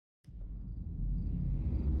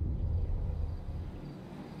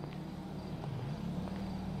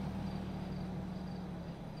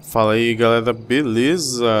Fala aí galera,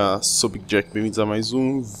 beleza? Sou Big Jack, bem-vindos a mais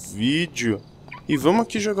um vídeo. E vamos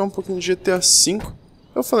aqui jogar um pouquinho de GTA V.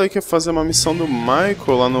 Eu falei que ia fazer uma missão do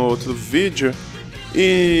Michael lá no outro vídeo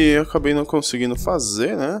e acabei não conseguindo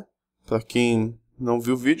fazer, né? Pra quem não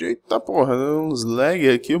viu o vídeo, eita porra, deu uns lag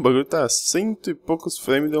aqui, o bagulho tá a 100 e poucos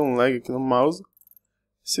frames, deu um lag aqui no mouse.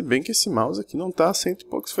 Se bem que esse mouse aqui não tá a 100 e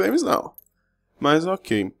poucos frames não. Mas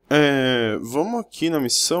ok, vamos aqui na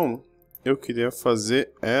missão. Eu queria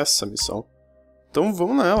fazer essa missão. Então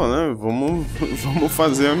vamos nela, né? Vamos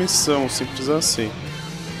fazer a missão, simples assim.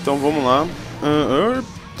 Então vamos lá.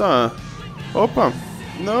 Tá. Opa!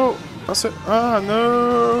 Não! Ah,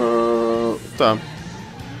 não! Tá.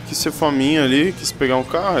 Quis ser fominha ali, quis pegar um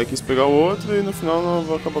carro, aí quis pegar o outro e no final não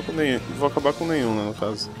vou acabar com nenhum. Vou acabar com nenhum, né, no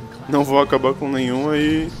caso. Não vou acabar com nenhum,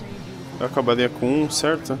 aí eu acabaria com um,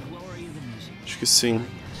 certo? Acho que sim.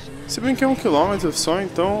 Se bem que é 1 km só,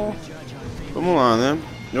 então... Vamos lá, né?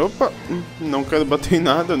 Opa! Não quero bater em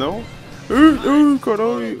nada, não. Ai,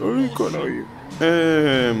 caralho.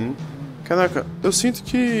 Caraca, eu sinto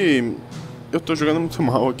que eu tô jogando muito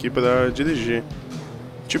mal aqui pra dirigir.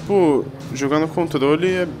 Tipo, jogar no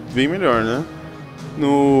controle é bem melhor, né?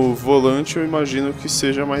 No volante eu imagino que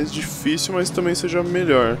seja mais difícil, mas também seja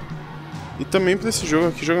melhor. E também pra esse jogo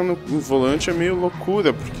aqui, jogar no volante é meio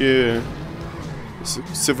loucura, porque...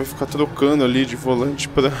 você vai ficar trocando ali de volante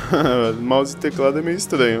para mouse e teclado, é meio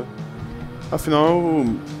estranho. Afinal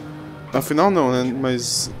não, né?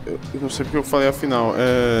 Mas eu não sei porque eu falei afinal.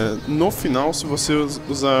 No final, se você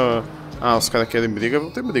usar... Ah, os caras querem briga,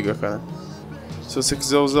 vão ter briga, cara. Se você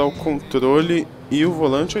quiser usar o controle e o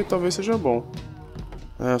volante, aí talvez seja bom.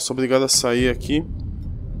 Eu sou obrigado a sair aqui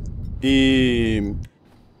e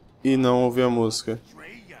não ouvir a música.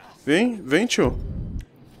 Vem, tio.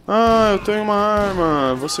 Ah, eu tenho uma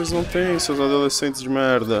arma. Vocês não têm, seus adolescentes de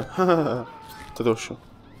merda. Trouxa.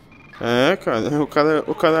 Cara,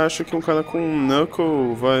 o cara acha que um cara com um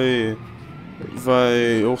knuckle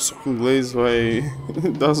ou soco inglês, vai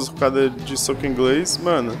dar uma socada de soco inglês.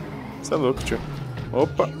 Mano, você é louco, tio.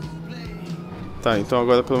 Opa. Tá, então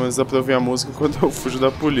agora pelo menos dá pra ouvir a música enquanto eu fujo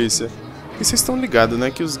da polícia. E vocês estão ligados, né,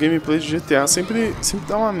 que os gameplays de GTA sempre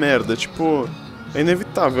dá uma merda. Tipo, é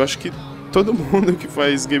inevitável. Eu acho que todo mundo que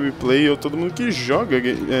faz gameplay ou todo mundo que joga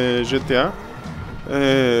GTA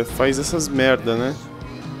faz essas merda, né?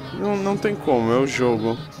 Não tem como, é o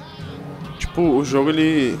jogo. Tipo, o jogo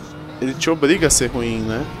ele te obriga a ser ruim,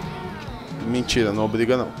 né? Mentira, não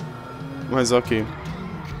obriga não. Mas ok.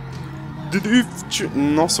 Drift!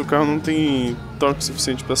 Nossa, o carro não tem torque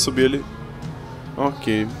suficiente pra subir ele.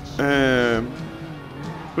 Ok.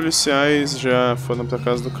 Policiais já foram pra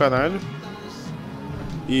casa do caralho.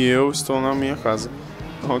 E eu estou na minha casa.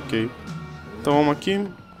 Ok. Então vamos aqui.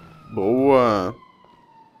 Boa!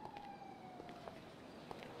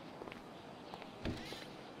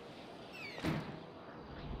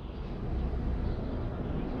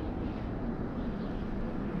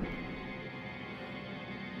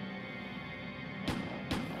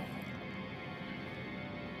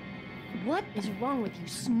 What is wrong with you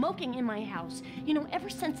smoking in my house? You know, ever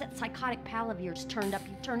since that psychotic pal of yours turned up,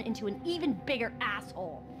 you've turned into an even bigger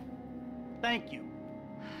asshole. Thank you.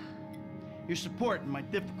 Your support in my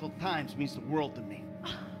difficult times means the world to me.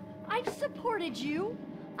 I've supported you.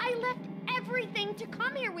 I left everything to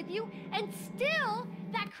come here with you, and still,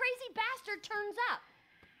 that crazy bastard turns up.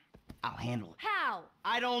 I'll handle it. How?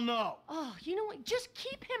 I don't know. Oh, you know what? Just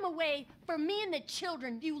keep him away from me and the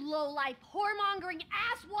children, you low-life, whoremongering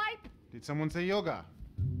asswipe. Did someone say yoga?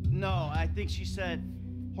 No, I think she said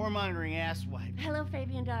whoremongering asswipe. Hello,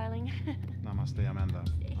 Fabian, darling. Namaste, Amanda.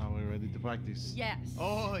 Are we ready to practice? Yes.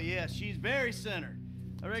 Oh, yeah, she's very centered.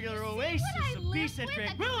 A regular oasis of peace and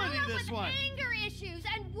tranquility, this with one. Anger issues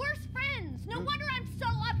and worse friends. No wonder I'm so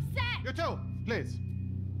upset. You too, please.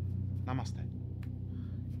 Namaste.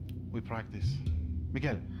 We practice.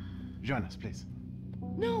 Miguel, join us, please.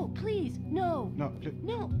 No, please, no. No,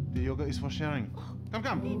 No. the yoga is for sharing.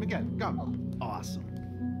 Come, Miguel, come. Awesome.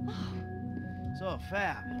 So,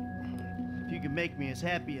 Fab, if you can make me as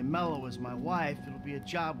happy and mellow as my wife, it'll be a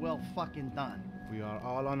job well fucking done. We are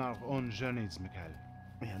all on our own journeys, Miguel.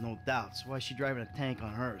 Yeah, no doubts. Why is she driving a tank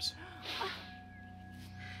on hers?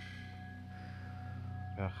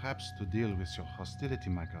 Perhaps to deal with your hostility,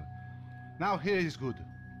 Michael. Now here is good.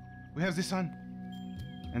 We have the sun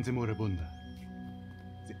and the moribunda.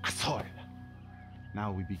 The asshole.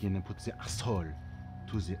 Now we begin and put the asshole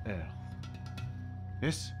to the earth.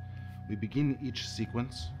 Yes, we begin each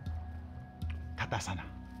sequence. Tadasana.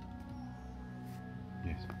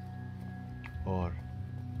 Yes. Or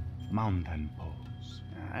mountain pose.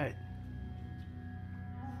 All right.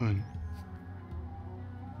 1,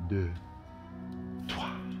 deux,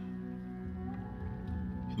 trois.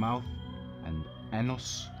 Mouth and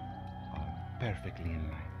anus are perfectly in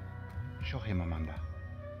line. Show him, Amanda.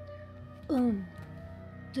 Un,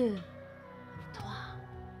 deux, trois.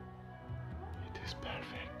 It is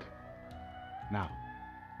perfect. Now,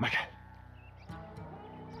 Michael.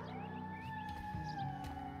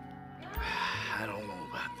 I don't know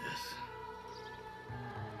about this.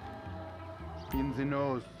 In the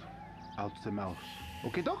nose, out the mouth.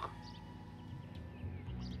 Okay, Doc?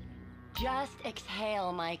 Just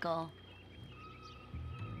exhale, Michael.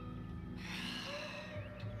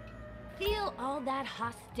 Feel all that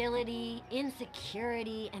hostility,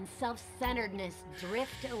 insecurity, and self-centeredness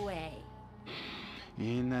drift away.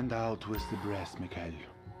 In and out with the breath, Michael.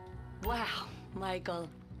 Wow, Michael.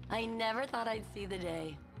 I never thought I'd see the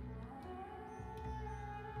day.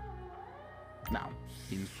 Now,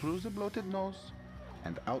 in through the bloated nose,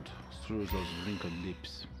 and out through those wrinkled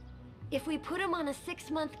lips. If we put him on a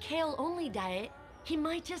 6-month kale-only diet, he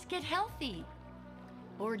might just get healthy.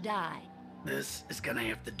 Or die. This is gonna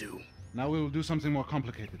have to do. Now we will do something more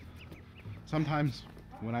complicated. Sometimes,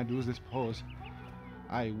 when I do this pose,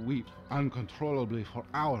 I weep uncontrollably for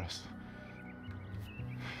hours.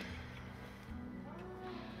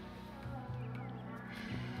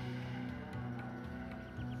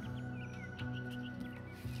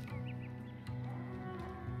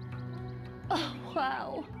 Oh,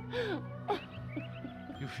 wow.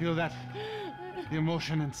 You feel that? The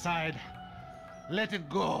emotion inside. Let it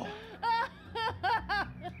go.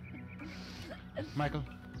 Michael,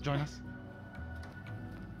 join us.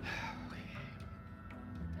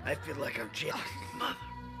 I feel like I'm jailed. Mother.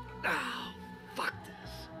 Oh, fuck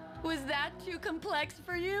this. Was that too complex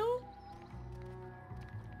for you?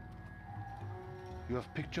 You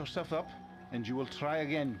have picked yourself up, and you will try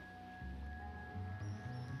again.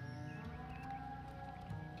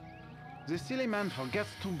 The silly man forgets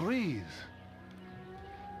to breathe.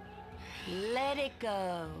 Let it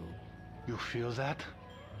go. You feel that?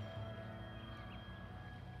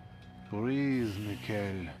 Breathe,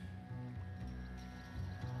 Mikhail.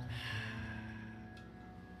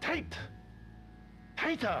 Tight!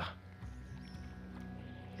 Tighter!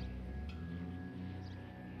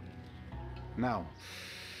 Now,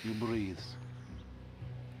 you breathe.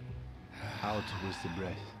 Out with the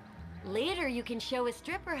breath. Later you can show a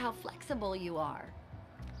stripper how flexible you are.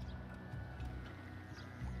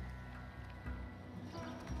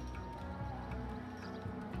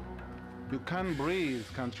 You can breathe,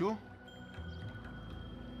 can't you?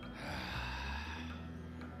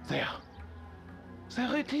 There.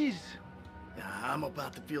 There it is. Yeah, I'm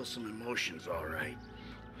about to feel some emotions, all right.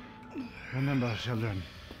 Remember, children,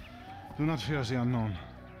 do not fear the unknown.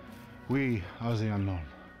 We are the unknown.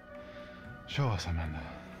 Show us, Amanda.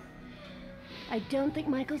 I don't think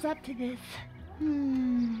Michael's up to this.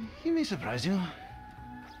 He may surprise you.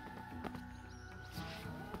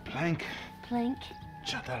 Plank. Plank.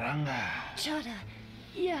 Chaturanga. Chata.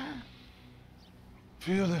 Yeah.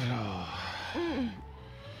 Feel the flow.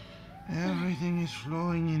 Everything is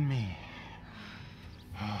flowing in me.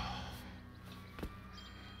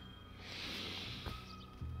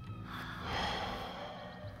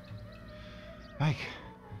 Mike,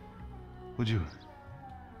 would you?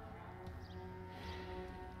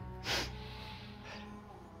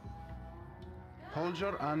 Hold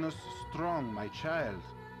your anus strong, my child.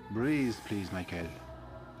 Breathe, please, Michael.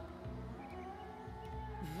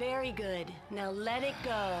 Very good. Now let it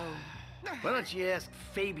go. Why don't you ask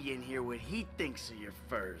Fabian here what he thinks of your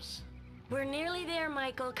furs? We're nearly there,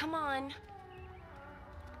 Michael. Come on.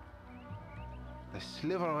 The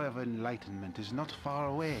sliver of enlightenment is not far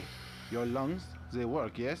away. Your lungs, they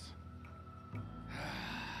work, yes?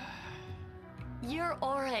 Your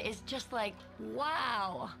aura is just like,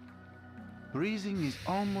 wow. Breathing is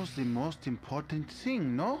almost the most important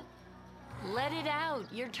thing, no? Let it out.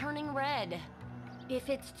 You're turning red. If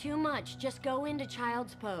it's too much, just go into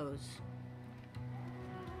child's pose.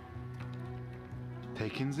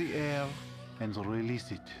 Take in the air and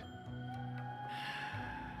release it.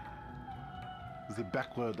 The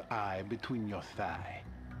backward eye between your thigh.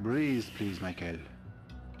 Breathe, please, Michael.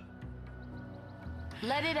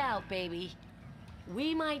 Let it out, baby.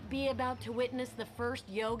 We might be about to witness the first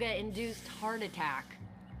yoga-induced heart attack.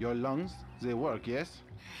 Your lungs, they work, yes?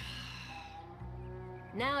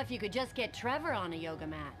 Now if you could just get Trevor on a yoga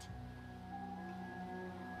mat.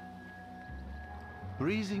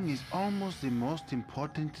 Breathing is almost the most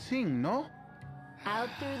important thing, no? Out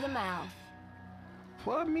through the mouth.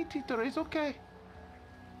 For a meat eater, it's okay.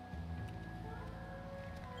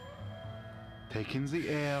 Take in the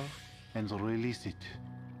air and release it.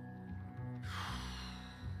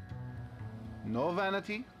 No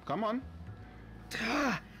vanity. Come on.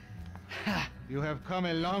 You have come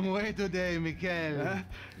a long way today, Mikhail.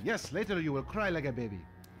 Yes, later you will cry like a baby.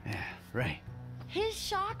 Yeah, right. His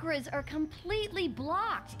chakras are completely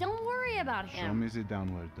blocked. Don't worry about Show him. me the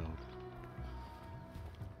downward dog.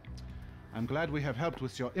 I'm glad we have helped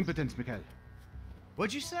with your impotence, Mikhail.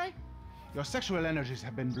 What'd you say? Your sexual energies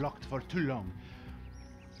have been blocked for too long.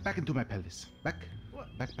 Back into my pelvis. Back. What?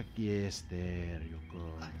 Back. Yes, there you go.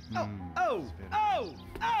 Oh!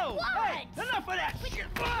 What? Hey, enough of that shit!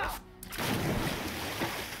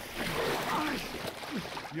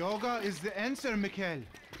 Yoga is the answer, Mikhail.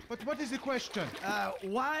 But what is the question?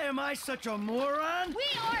 Why am I such a moron?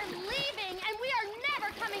 We are leaving, and we are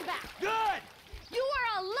never coming back. Good! You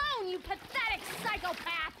are alone, you pathetic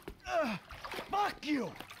psychopath. Fuck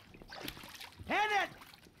you! And that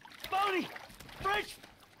phony French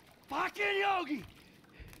fucking yogi!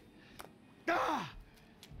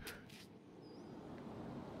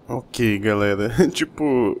 Ok, galera.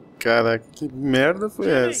 Tipo, cara, que merda foi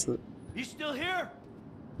essa? You still here?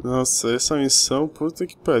 Nossa, essa missão, puta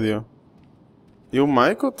que pariu. E o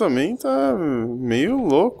Michael também tá meio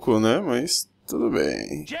louco, né? Mas tudo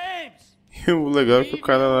bem. James! E o legal é que o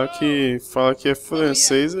cara lá que fala que é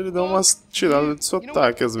francês, ele dá umas tiradas de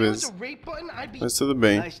sotaque às vezes. Mas tudo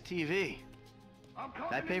bem. Nice TV.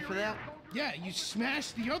 Did I pay for that? Yeah, you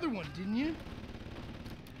smashed the other one, didn't you?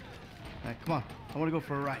 Alright, come on. I want to go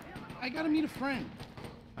for a ride. I gotta meet a friend.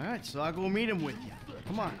 Alright, so I'll go meet him with you.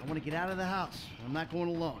 Come on, I want to get out of the house. I'm not going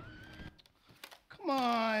alone. Come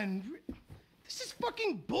on. This is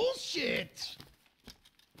fucking bullshit.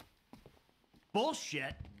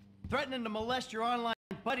 Bullshit? Threatening to molest your online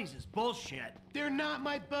buddies is bullshit. They're not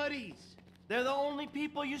my buddies. They're the only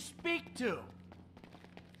people you speak to.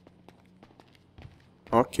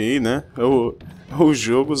 Ok, né? O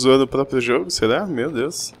jogo zoando o próprio jogo, será? Meu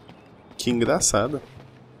Deus. Que engraçado.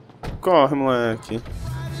 Corre, moleque.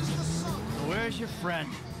 Where's your friend?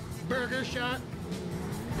 Burger shot.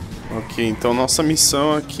 Ok, então nossa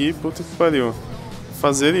missão aqui, puta que pariu.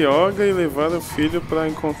 Fazer yoga e levar o filho pra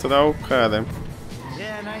encontrar o cara.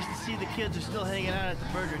 Yeah, nice to see the kids are still hanging out at the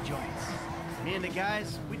burger joints. Me and the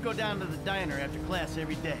guys, we'd go down to the diner after class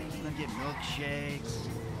every day. I'd get milkshakes,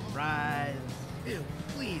 fries. Ew,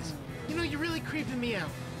 please. You know, you're really creeping me out.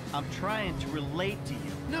 I'm trying to relate to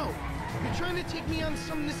you. No, you're trying to take me on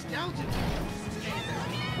some nostalgia trip.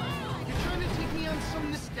 You're trying to take me on some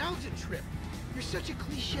nostalgia trip. You're such a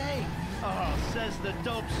cliche. Oh, says the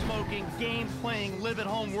dope-smoking, game-playing,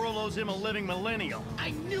 live-at-home world-owes him a living millennial. I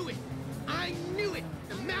knew it. I knew it.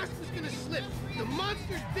 The mask was gonna slip. The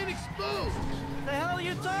monster's been exposed. The hell are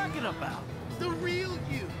you talking about? The real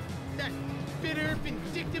you. That bitter,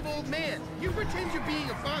 vindictive old man. You pretend you're being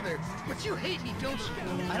a father, but you hate me, don't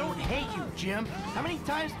you? I don't hate you, Jim. How many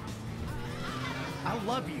times... I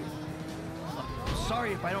love you. Look, I'm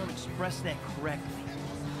sorry if I don't express that correctly,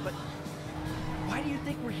 but why do you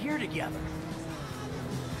think we're here together?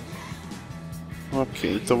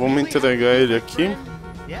 Ok, então vamos entregar ele aqui.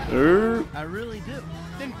 Yeah, I really do.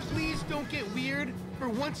 Then please don't get weird. For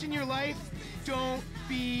once in your life, don't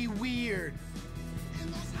be weird.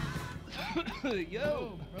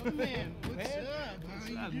 Yo, Brother man, what's up?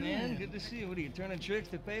 What's How up, you man? doing? Good to see you. What are you turning tricks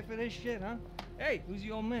to pay for this shit, huh? Hey, who's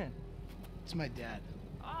your old man? It's my dad.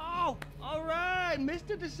 Oh, all right,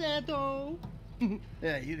 Mr. DeSanto.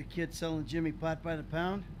 Yeah, you the kid selling Jimmy pot by the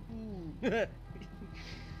pound?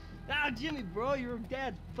 Ah, Jimmy, bro, your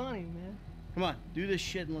dad's funny, man. Come on, do this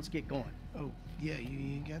shit and let's get going. Oh, yeah,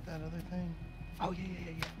 you got that other thing? Oh,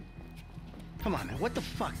 yeah. Come on, man, what the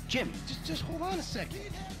fuck? Jimmy! Just hold on a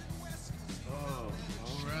second. Oh,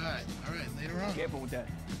 all right, later on. Careful with that.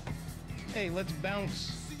 Hey, let's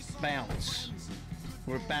bounce. Bounce.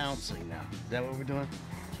 We're bouncing now. Is that what we're doing?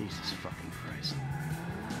 Jesus fucking Christ.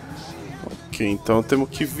 Ok, então temos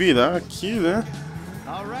que virar aqui, né?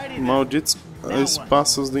 Alrighty then. Malditos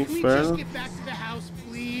espaços do Can we just inferno. get back to the house,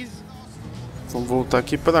 please? Vamos voltar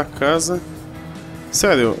aqui pra casa.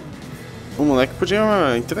 Sério, o moleque podia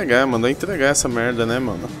mandar entregar essa merda, né,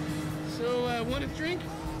 mano? So, want a drink?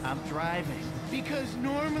 I'm driving. Because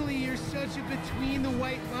normally you're such a between the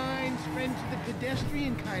white lines, friend to the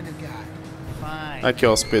pedestrian kind of guy. Fine. Aqui,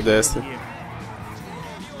 ó, os pedestres. Here.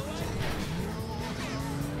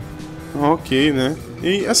 Ok, né?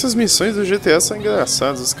 E essas missões do GTA são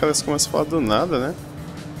engraçadas, os caras começam a falar do nada, né?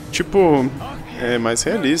 Tipo, é mais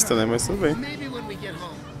realista, né? Mas tudo bem. Maybe when we get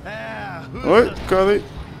home. Ah, who's Oi, the, cara aí.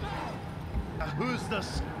 who's the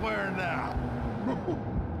square now?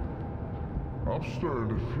 I'm starting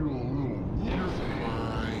to feel a little weird.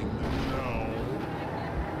 No.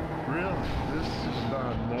 Really? This is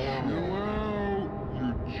not normal. Chill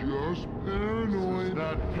out, you just paranoid. It's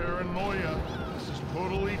not paranoia. This is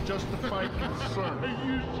totally justified concern.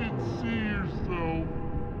 You should see yourself.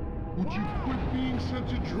 Would you quit being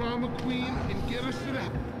such a drama queen and get us to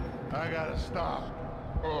that? I gotta stop.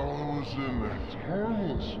 Oh, who's in there? It's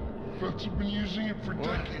harmless. Vets have been using it for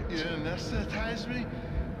What? decades. You anesthetize me?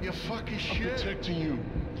 You fucking I'm shit. protecting you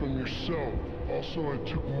from yourself. Also, I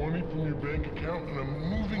took money from your bank account and I'm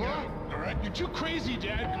moving out. All right? You're too crazy,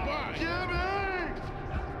 Dad. Goodbye. Jimmy!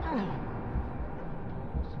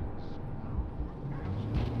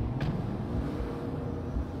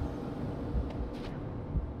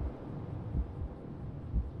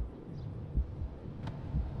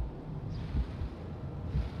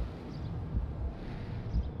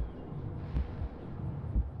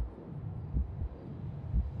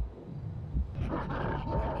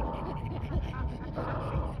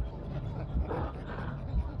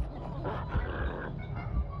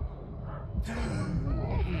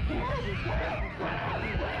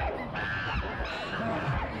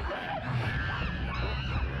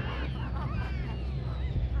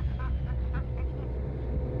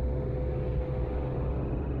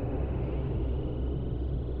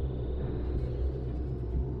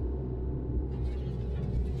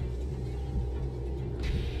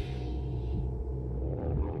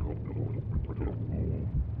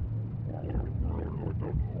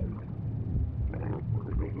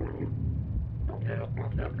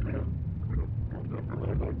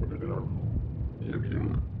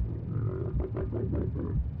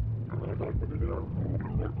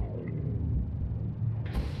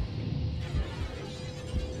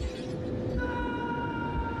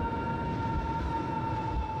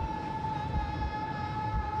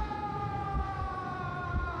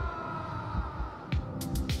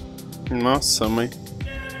 Nossa, mãe.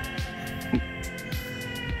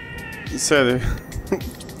 Sério.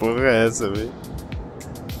 Que porra é essa, velho?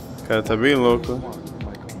 O cara tá bem louco.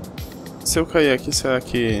 Se eu cair aqui, será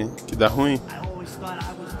que dá ruim?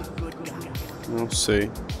 Não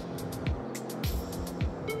sei.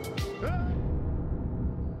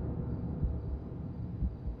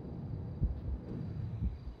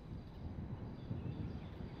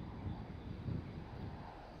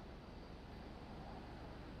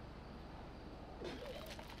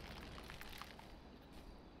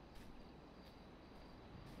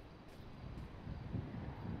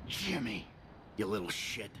 Jimmy, you little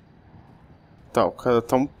shit. Tá, o cara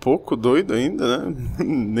tá um pouco doido ainda, né?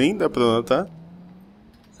 Nem dá pra notar.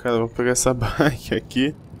 Cara, vou pegar essa bike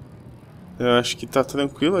aqui. Eu acho que tá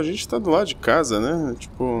tranquilo. A gente tá do lado de casa, né?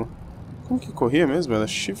 Tipo... Como que corria mesmo? Era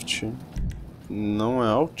shift? Não é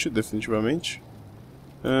alt, definitivamente.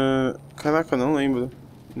 Caraca, não lembro.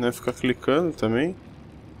 Né? Ficar clicando também.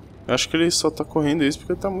 Acho que ele só tá correndo isso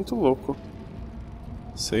porque ele tá muito louco.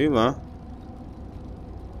 Sei lá.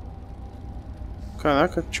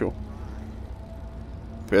 Caraca, tio.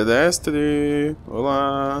 Pedestre.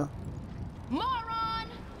 Olá.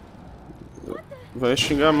 Vai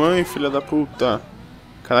xingar a mãe, filha da puta.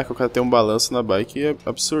 Caraca, o cara tem um balanço na bike. É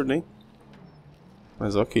absurdo, hein?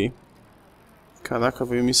 Mas ok. Caraca,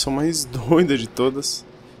 veio a missão mais doida de todas.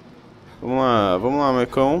 Vamos lá,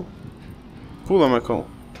 Marcão. Pula, Marcão.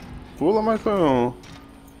 Pula, Marcão.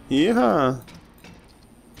 Ih!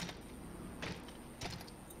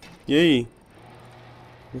 E aí?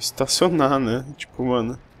 Vou estacionar, né? Tipo,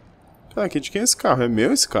 mano. Cara, aqui de quem é esse carro? É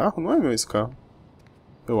meu esse carro? Não é meu esse carro.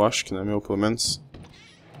 Eu acho que não é meu, pelo menos.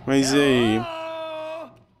 Mas e aí?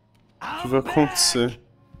 O que vai acontecer?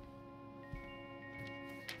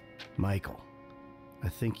 Michael, I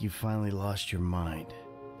think you finally lost your mind.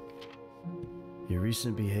 Your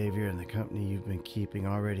recent behavior and the company you've been keeping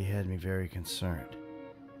already had me very concerned.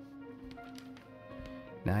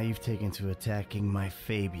 Now you've taken to attacking my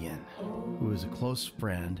Fabian, who is a close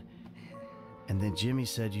friend, and then Jimmy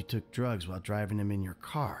said you took drugs while driving him in your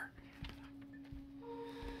car.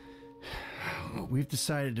 We've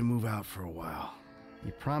decided to move out for a while.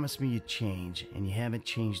 You promised me you'd change, and you haven't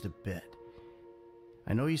changed a bit.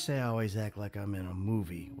 I know you say I always act like I'm in a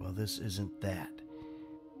movie. Well, this isn't that.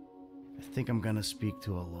 I think I'm gonna speak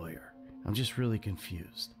to a lawyer. I'm just really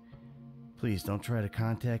confused. Please don't try to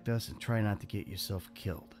contact us and try not to get yourself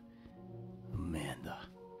killed. Amanda.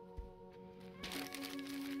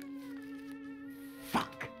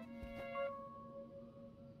 Fuck.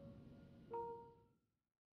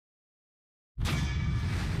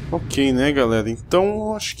 Ok, né, galera?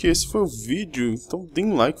 Então, acho que esse foi o vídeo. Então, deem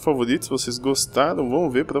um like, favorito, se vocês gostaram.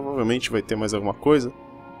 Vamos ver, provavelmente vai ter mais alguma coisa.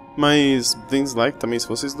 Mas, deem dislike também se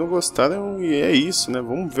vocês não gostaram. E é isso, né?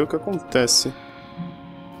 Vamos ver o que acontece.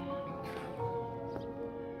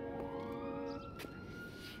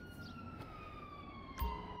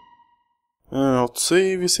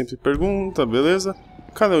 autosave, sempre pergunta, beleza?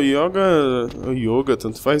 Cara, o yoga,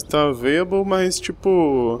 tanto faz, tá available, mas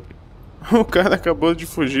tipo... O cara acabou de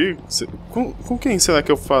fugir. Com quem será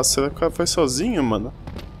que eu faço? Será que o cara faz sozinho, mano?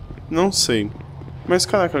 Não sei. Mas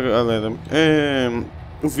caraca, galera,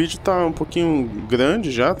 o vídeo tá um pouquinho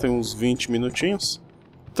grande já, tem uns 20 minutinhos.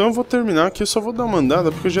 Então eu vou terminar aqui, eu só vou dar uma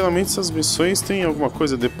andada, porque geralmente essas missões tem alguma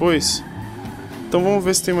coisa depois. Então vamos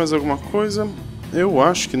ver se tem mais alguma coisa. Eu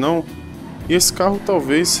acho que não. E esse carro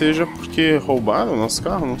talvez seja porque roubaram o nosso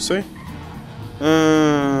carro, não sei.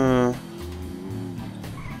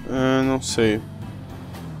 Não sei.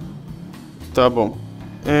 Tá bom.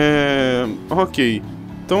 Ok.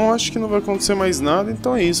 Então acho que não vai acontecer mais nada.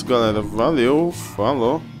 Então é isso, galera. Valeu,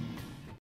 falou.